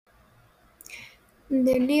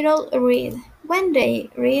The little Reed. One day,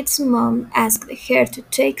 Reed's mom asked her to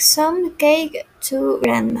take some cake to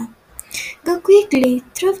Grandma. Go quickly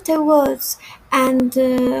through the woods and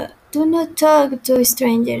do not talk to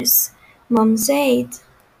strangers, Mom said.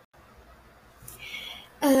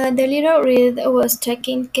 The little Reed was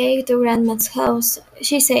taking cake to Grandma's house.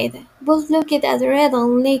 She said, "But look at that red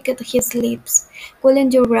and lick at his lips.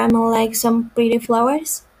 Wouldn't your grandma like some pretty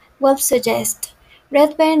flowers?" Wolf suggested.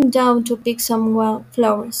 Red bent down to pick some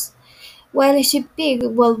flowers. While she picked,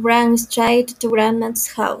 Wolf ran straight to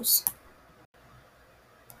Grandma's house.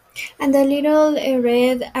 And the little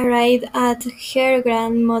Red arrived at her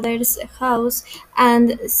grandmother's house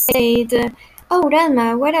and said, "Oh,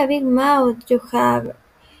 Grandma, what a big mouth you have."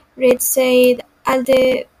 Red said, "I'll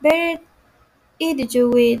the better eat you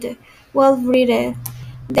with." Wolf breathed.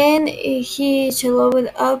 Then he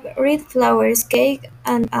swallowed up Red flowers, cake,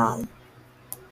 and all.